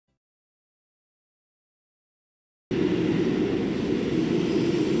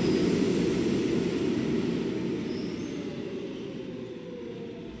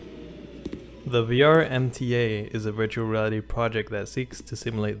The VR MTA is a virtual reality project that seeks to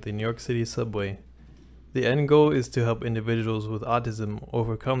simulate the New York City subway. The end goal is to help individuals with autism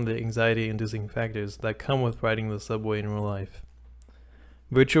overcome the anxiety-inducing factors that come with riding the subway in real life.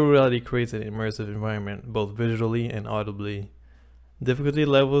 Virtual reality creates an immersive environment, both visually and audibly. Difficulty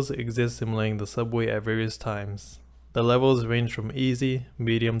levels exist simulating the subway at various times. The levels range from easy,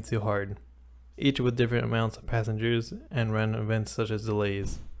 medium to hard, each with different amounts of passengers and random events such as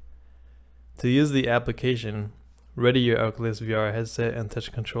delays. To use the application, ready your Oculus VR headset and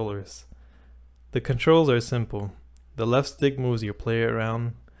touch controllers. The controls are simple. The left stick moves your player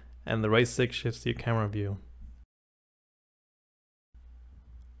around, and the right stick shifts your camera view.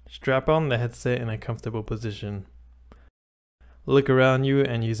 Strap on the headset in a comfortable position. Look around you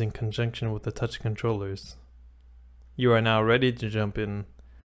and use in conjunction with the touch controllers. You are now ready to jump in.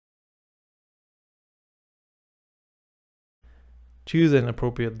 Choose an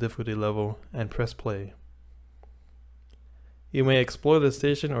appropriate difficulty level and press play. You may explore the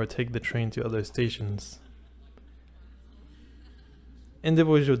station or take the train to other stations.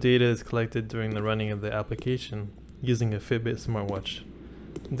 Individual data is collected during the running of the application using a Fitbit smartwatch.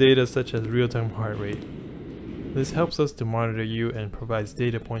 Data such as real-time heart rate. This helps us to monitor you and provides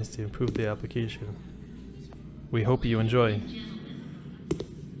data points to improve the application. We hope you enjoy.